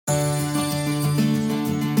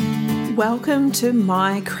Welcome to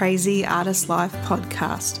My Crazy Artist Life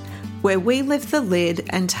podcast, where we lift the lid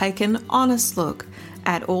and take an honest look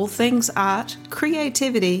at all things art,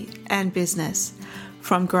 creativity, and business.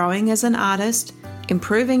 From growing as an artist,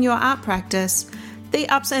 improving your art practice, the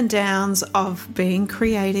ups and downs of being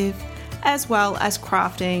creative, as well as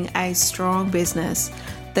crafting a strong business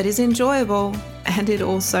that is enjoyable and it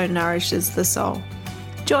also nourishes the soul.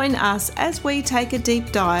 Join us as we take a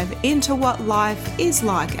deep dive into what life is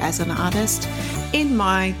like as an artist in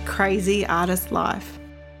My Crazy Artist Life.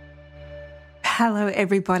 Hello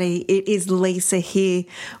everybody, it is Lisa here.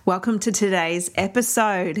 Welcome to today's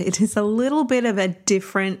episode. It is a little bit of a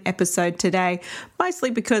different episode today, mostly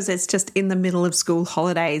because it's just in the middle of school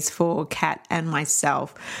holidays for Kat and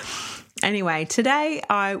myself. Anyway, today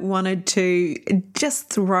I wanted to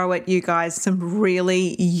just throw at you guys some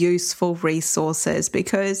really useful resources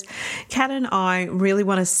because Kat and I really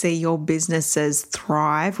want to see your businesses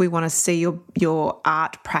thrive. We want to see your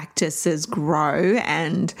art practices grow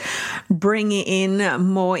and bring in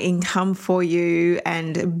more income for you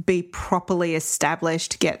and be properly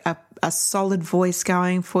established, get a solid voice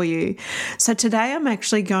going for you. So today I'm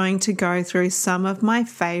actually going to go through some of my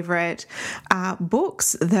favorite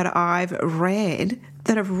books that I've read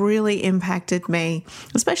that have really impacted me,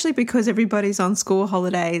 especially because everybody's on school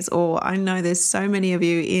holidays, or I know there's so many of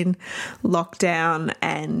you in lockdown,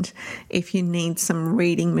 and if you need some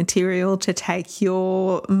reading material to take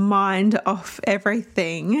your mind off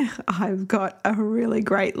everything, I've got a really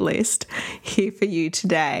great list here for you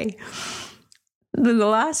today. The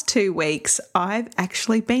last 2 weeks, I've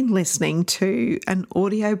actually been listening to an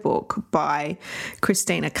audiobook by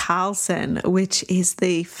Christina Carlson, which is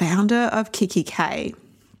the founder of kikki.K.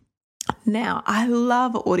 Now, I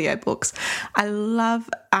love audiobooks. I love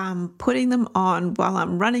putting them on while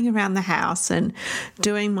I'm running around the house and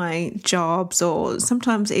doing my jobs, or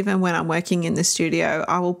sometimes even when I'm working in the studio,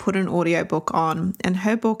 I will put an audiobook on. And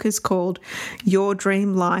her book is called Your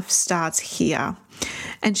Dream Life Starts Here.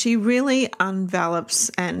 And she really envelops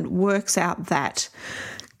and works out that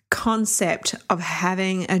concept of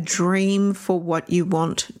having a dream for what you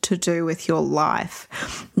want to do with your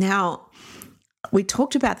life. Now, we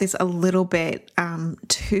talked about this a little bit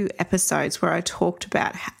 2 episodes where I talked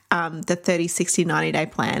about the 30, 60, 90-day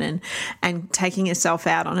plan and taking yourself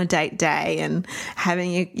out on a date day and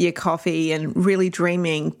having your coffee and really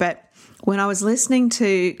dreaming. But when I was listening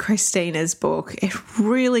to Christina's book, it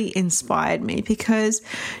really inspired me because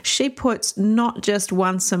she puts not just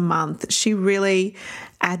once a month, she really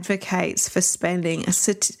advocates for spending a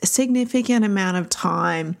significant amount of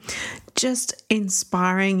time just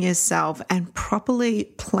inspiring yourself and properly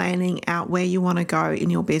planning out where you want to go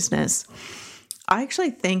in your business. I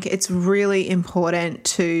actually think it's really important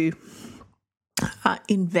to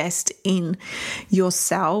invest in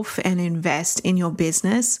yourself and invest in your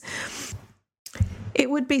business. It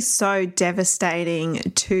would be so devastating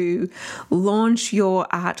to launch your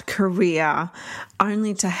art career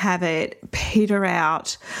only to have it peter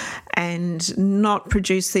out and not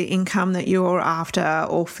produce the income that you're after,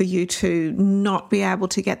 or for you to not be able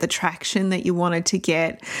to get the traction that you wanted to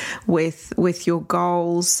get with your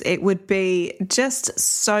goals. It would be just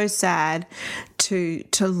so sad to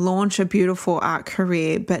launch a beautiful art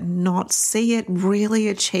career but not see it really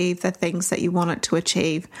achieve the things that you want it to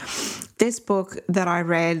achieve. This book that I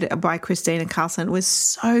read by Christina Carlson was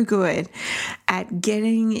so good at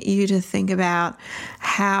getting you to think about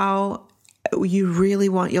how you really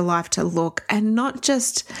want your life to look, and not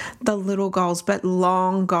just the little goals, but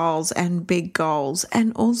long goals and big goals,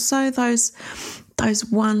 and also those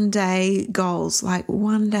one day goals. Like,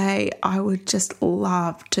 one day I would just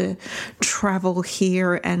love to travel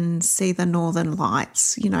here and see the Northern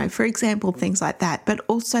Lights, for example, things like that. But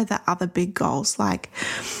also the other big goals, like,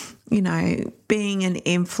 being an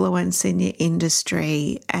influence in your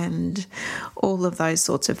industry and all of those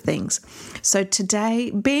sorts of things. So today,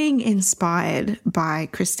 being inspired by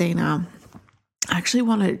Christina, I actually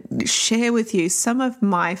want to share with you some of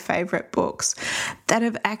my favorite books that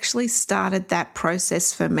have actually started that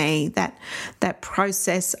process for me, that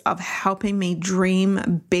process of helping me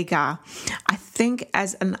dream bigger. I think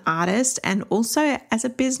as an artist and also as a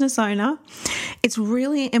business owner, it's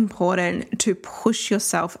really important to push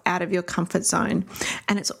yourself out of your comfort zone.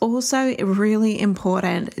 And it's also really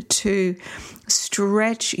important to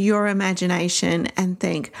stretch your imagination and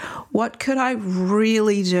think, what could I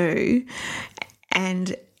really do?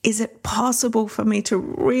 And is it possible for me to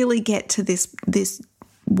really get to this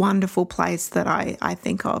wonderful place that I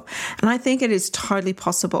think of. And I think it is totally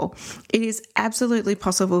possible. It is absolutely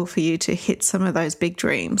possible for you to hit some of those big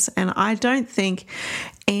dreams. And I don't think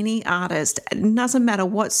any artist, it doesn't matter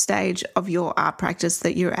what stage of your art practice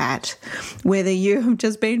that you're at, whether you have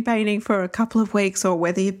just been painting for a couple of weeks or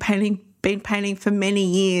whether you're been painting for many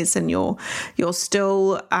years and you're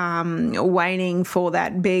still waiting for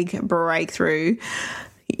that big breakthrough.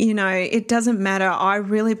 You know, it doesn't matter. I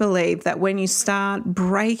really believe that when you start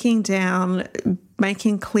breaking down,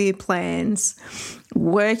 making clear plans,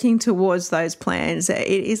 working towards those plans, it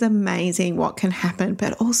is amazing what can happen,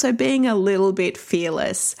 but also being a little bit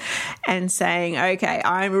fearless and saying, okay,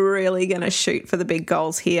 I'm really going to shoot for the big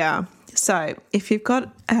goals here. So if you've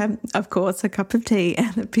got, of course, a cup of tea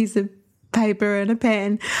and a piece of paper and a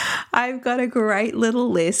pen, I've got a great little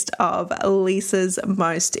list of Lisa's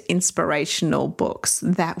most inspirational books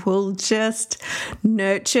that will just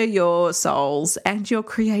nurture your souls and your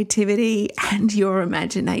creativity and your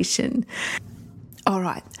imagination. All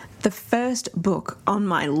right. The first book on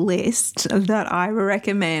my list that I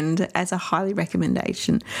recommend as a highly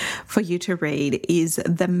recommendation for you to read is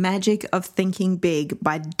The Magic of Thinking Big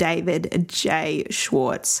by David J.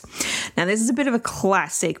 Schwartz. Now, this is a bit of a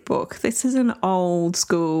classic book. This is an old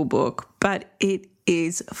school book, but it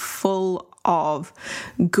is full of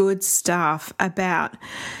good stuff about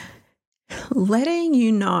letting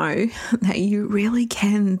you know that you really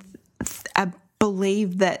can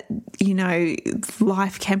believe that, you know,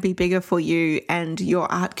 life can be bigger for you and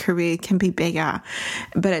your art career can be bigger,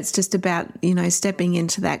 but it's just about, you know, stepping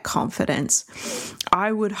into that confidence.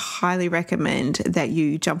 I would highly recommend that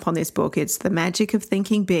you jump on this book. It's The Magic of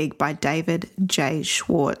Thinking Big by David J.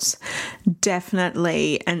 Schwartz.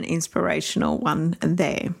 Definitely an inspirational one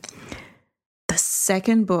there. The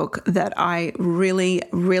second book that I really,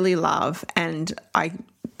 really love, and I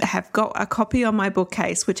have got a copy on my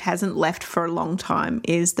bookcase which hasn't left for a long time,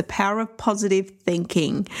 is The Power of Positive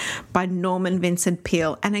Thinking by Norman Vincent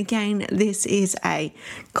Peale. And again, this is a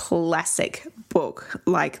classic book.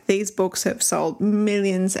 Like, these books have sold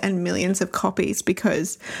millions and millions of copies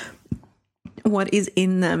because what is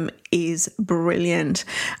in them is brilliant.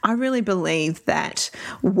 I really believe that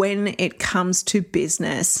when it comes to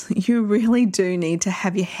business, you really do need to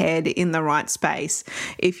have your head in the right space.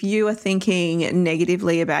 If you are thinking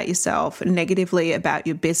negatively about yourself, negatively about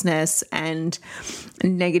your business, and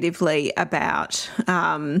negatively about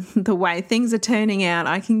the way things are turning out,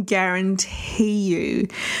 I can guarantee you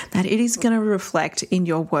that it is going to reflect in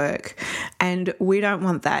your work. And we don't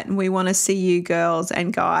want that. We want to see you girls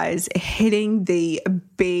and guys hitting the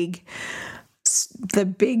big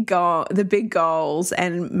goals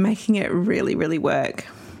and making it really, really work.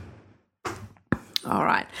 All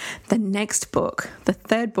right. The next book, the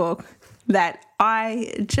third book that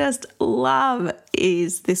I just love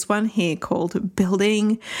is this one here called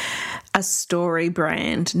Building a Story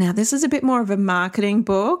Brand. Now, this is a bit more of a marketing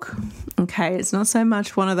book. Okay. It's not so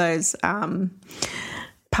much one of those,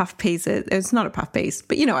 puff pieces. It's not a puff piece,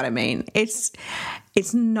 but you know what I mean. It's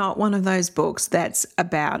not one of those books that's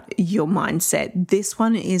about your mindset. This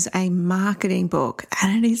one is a marketing book,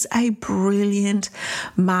 and it is a brilliant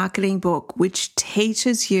marketing book which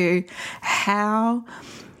teaches you how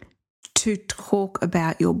to talk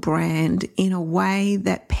about your brand in a way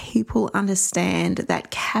that people understand,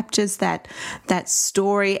 that captures that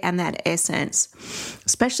story and that essence.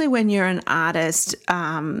 Especially when you're an artist,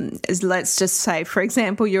 let's just say, for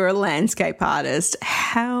example, you're a landscape artist.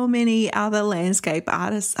 How many other landscape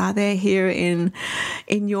artists are there here in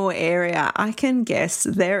your area? I can guess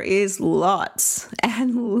there is lots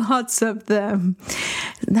and lots of them.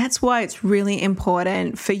 That's why it's really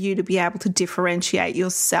important for you to be able to differentiate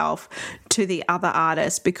yourself to the other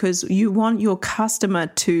artists, because you want your customer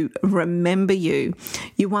to remember you.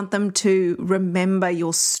 You want them to remember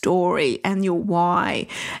your story and your why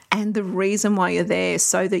and the reason why you're there,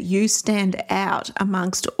 so that you stand out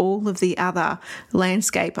amongst all of the other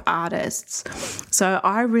landscape artists. So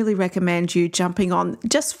I really recommend you jumping on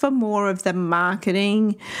just for more of the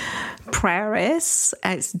marketing prowess.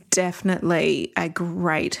 It's definitely a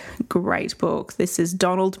great, great book. This is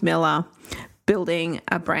Donald Miller, Building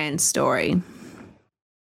a Brand Story.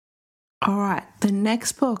 All right, the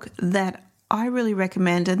next book that I really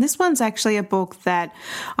recommend. And this one's actually a book that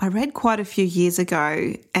I read quite a few years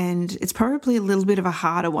ago, and it's probably a little bit of a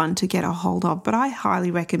harder one to get a hold of, but I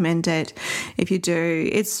highly recommend it if you do.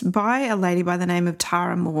 It's by a lady by the name of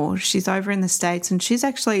Tara Moore. She's over in the States, and she's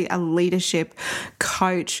actually a leadership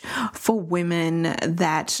coach for women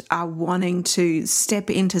that are wanting to step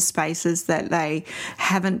into spaces that they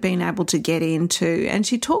haven't been able to get into. And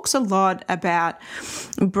she talks a lot about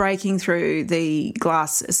breaking through the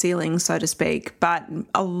glass ceiling, so to speak, but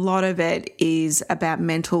a lot of it is about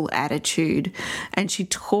mental attitude. And she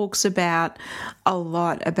talks about a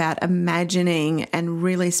lot about imagining and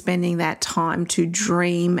really spending that time to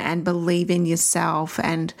dream and believe in yourself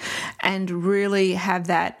and really have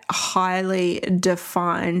that highly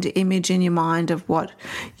defined image in your mind of what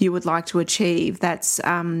you would like to achieve. That's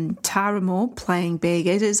Tara Moore, Playing Big.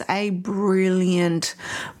 It is a brilliant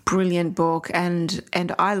book,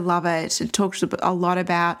 and I love it. It talks a lot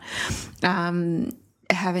about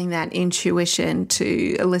having that intuition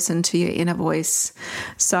to listen to your inner voice.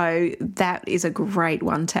 So that is a great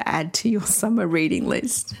one to add to your summer reading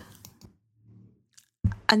list.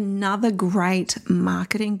 Another great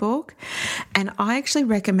marketing book, and I actually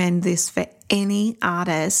recommend this for any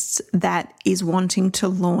artist that is wanting to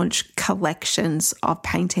launch collections of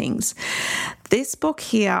paintings. This book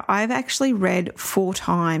here, I've actually read 4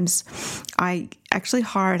 times. I actually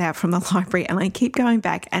hire it out from the library, and I keep going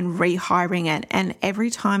back and rehiring it. And every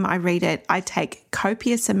time I read it, I take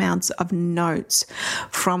copious amounts of notes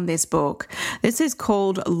from this book. This is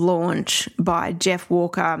called Launch by Jeff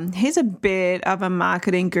Walker. He's a bit of a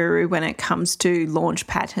marketing guru when it comes to launch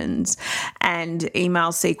patterns and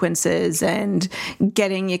email sequences and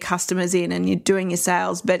getting your customers in and you're doing your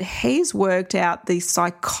sales. But he's worked out the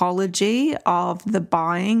psychology of the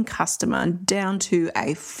buying customer down to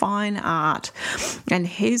a fine art. And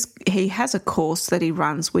he has a course that he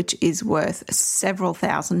runs which is worth several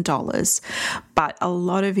 $1,000s, but a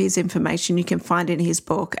lot of his information you can find in his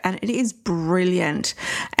book, and it is brilliant.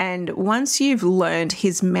 And once you've learned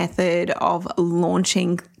his method of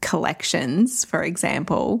launching collections, for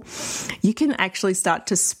example, you can actually start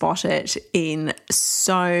to spot it in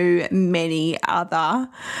so many other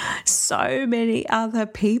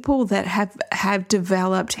people that have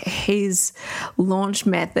developed his launch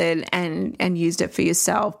method and used it for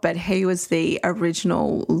yourself. But he was the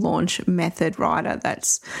original launch method writer.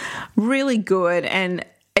 That's really good. And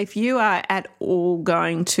if you are at all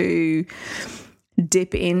going to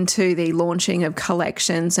dip into the launching of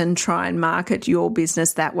collections and try and market your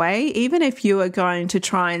business that way, even if you are going to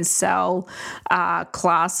try and sell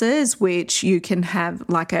classes, which you can have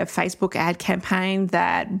like a Facebook ad campaign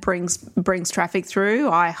that brings traffic through,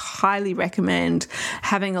 I highly recommend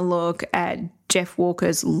having a look at Jeff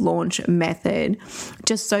Walker's launch method,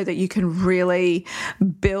 just so that you can really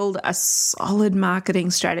build a solid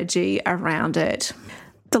marketing strategy around it.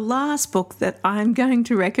 The last book that I'm going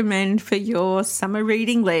to recommend for your summer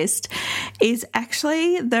reading list is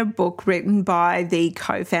actually the book written by the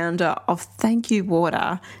co-founder of Thank You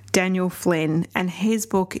Water, Daniel Flynn, and his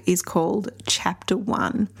book is called Chapter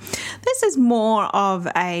 1. This is more of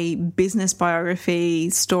a business biography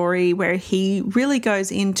story where he really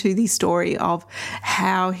goes into the story of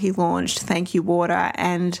how he launched Thank You Water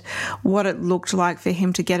and what it looked like for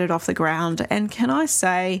him to get it off the ground. And can I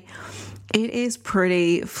say, it is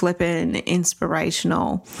pretty flippin'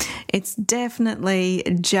 inspirational. It's definitely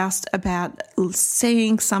just about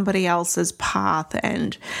seeing somebody else's path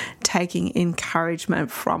and taking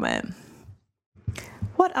encouragement from it.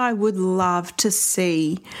 What I would love to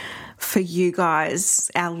see for you guys,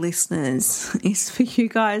 our listeners, is for you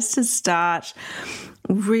guys to start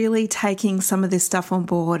really taking some of this stuff on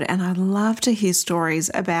board. And I'd love to hear stories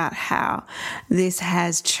about how this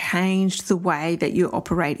has changed the way that you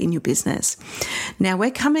operate in your business. Now,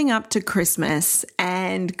 we're coming up to Christmas,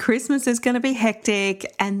 and Christmas is going to be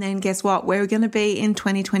hectic. And then guess what? We're going to be in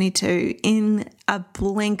 2022 in a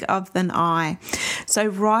blink of an eye. So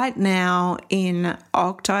right now in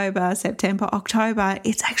September, October,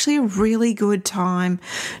 it's actually a really good time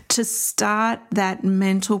to start that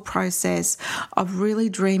mental process of really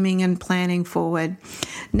dreaming and planning forward.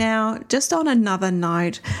 Now, just on another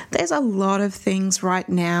note, there's a lot of things right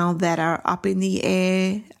now that are up in the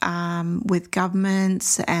air with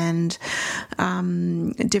governments and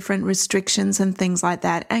different restrictions and things like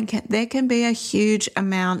that. And there can be a huge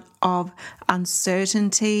amount of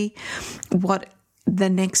uncertainty. What the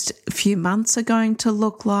next few months are going to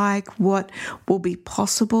look like, what will be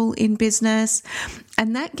possible in business.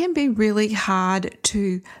 And that can be really hard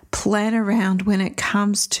to plan around when it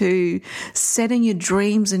comes to setting your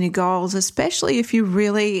dreams and your goals, especially if you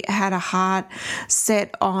really had a heart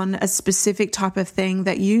set on a specific type of thing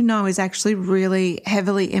that you know is actually really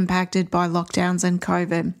heavily impacted by lockdowns and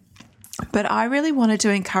COVID. But I really wanted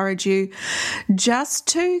to encourage you just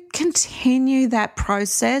to continue that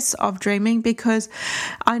process of dreaming, because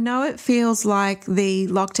I know it feels like the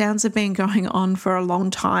lockdowns have been going on for a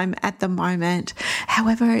long time at the moment.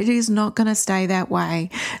 However, it is not going to stay that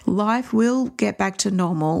way. Life will get back to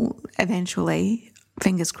normal eventually.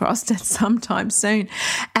 Fingers crossed, at sometime soon.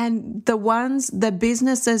 And the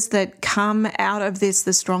businesses that come out of this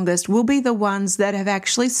the strongest will be the ones that have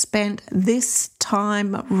actually spent this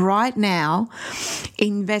time right now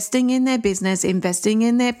investing in their business, investing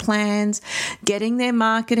in their plans, getting their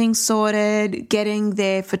marketing sorted, getting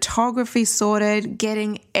their photography sorted,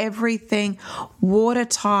 getting everything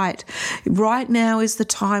watertight. Right now is the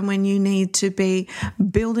time when you need to be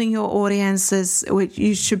building your audiences, which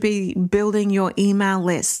you should be building your email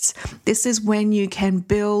lists. This is when you can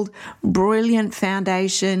build brilliant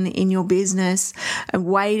foundation in your business,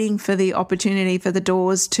 waiting for the opportunity for the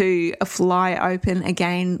doors to fly open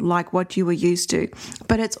again like what you were used to.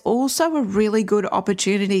 But it's also a really good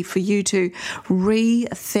opportunity for you to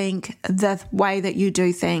rethink the way that you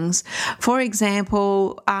do things. For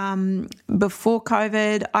example, before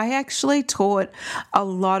COVID, I actually taught a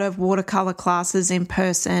lot of watercolor classes in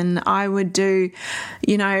person. I would do,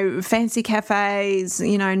 fancy cafes,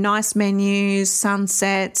 nice menus,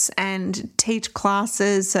 sunsets, and teach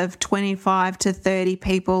classes of 25 to 30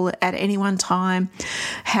 people at any one time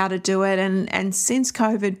how to do it. And since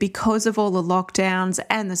COVID, because of all the lockdowns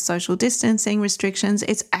and the social distancing restrictions,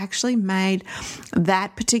 it's actually made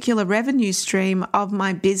that particular revenue stream of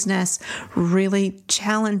my business really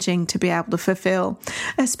challenging to be able to fulfill,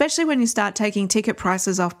 especially when you start taking ticket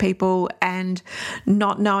prices off people and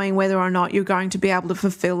not knowing whether or not you're going to be able to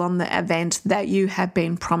fulfill on the event that you have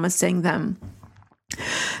been promising them.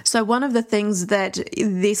 So one of the things that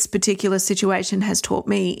this particular situation has taught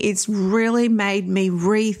me, it's really made me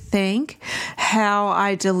rethink how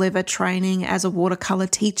I deliver training as a watercolor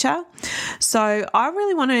teacher. So I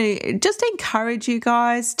really want to just encourage you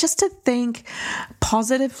guys just to think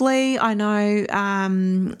positively. I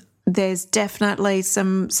know, there's definitely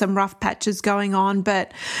some rough patches going on,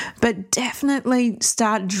 but definitely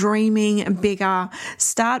start dreaming bigger,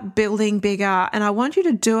 start building bigger. And I want you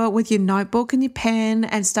to do it with your notebook and your pen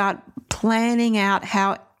and start planning out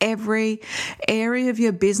how every area of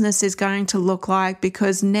your business is going to look like,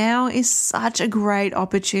 because now is such a great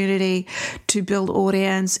opportunity to build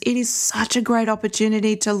audience. It is such a great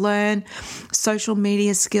opportunity to learn social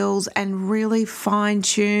media skills and really fine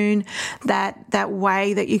tune that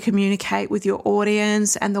way that you communicate with your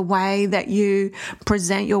audience and the way that you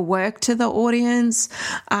present your work to the audience.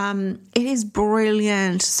 It is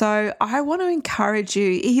brilliant. So I want to encourage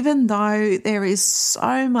you, even though there is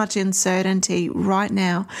so much uncertainty right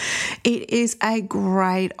now, it is a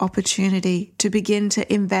great opportunity to begin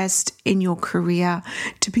to invest in your career,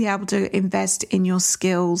 to be able to invest in your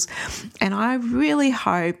skills. And I really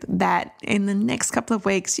hope that in the next couple of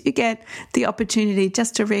weeks, you get the opportunity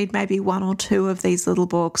just to read maybe one or two of these little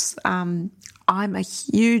books. I'm a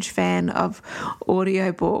huge fan of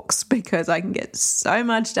audiobooks because I can get so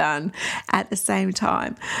much done at the same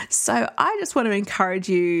time. So I just want to encourage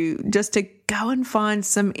you just to go and find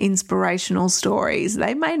some inspirational stories.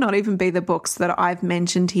 They may not even be the books that I've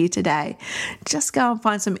mentioned here today. Just go and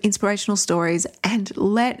find some inspirational stories and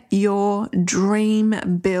let your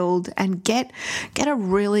dream build and get a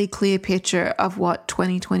really clear picture of what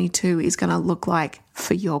 2022 is going to look like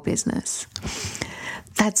for your business.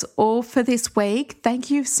 That's all for this week.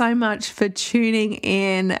 Thank you so much for tuning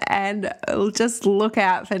in, and just look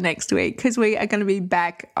out for next week because we are going to be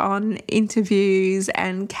back on interviews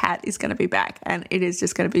and Kat is going to be back and it is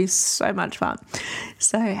just going to be so much fun.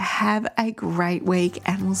 So have a great week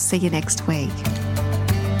and we'll see you next week.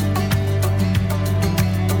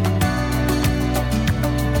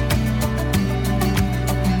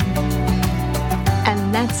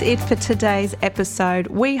 That's it for today's episode.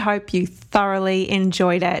 We hope you thoroughly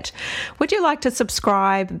enjoyed it. Would you like to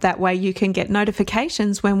subscribe? That way you can get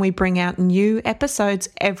notifications when we bring out new episodes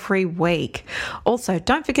every week. Also,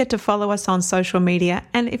 don't forget to follow us on social media.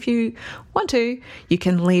 And if you want to, you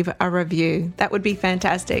can leave a review. That would be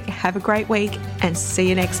fantastic. Have a great week and see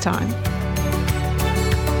you next time.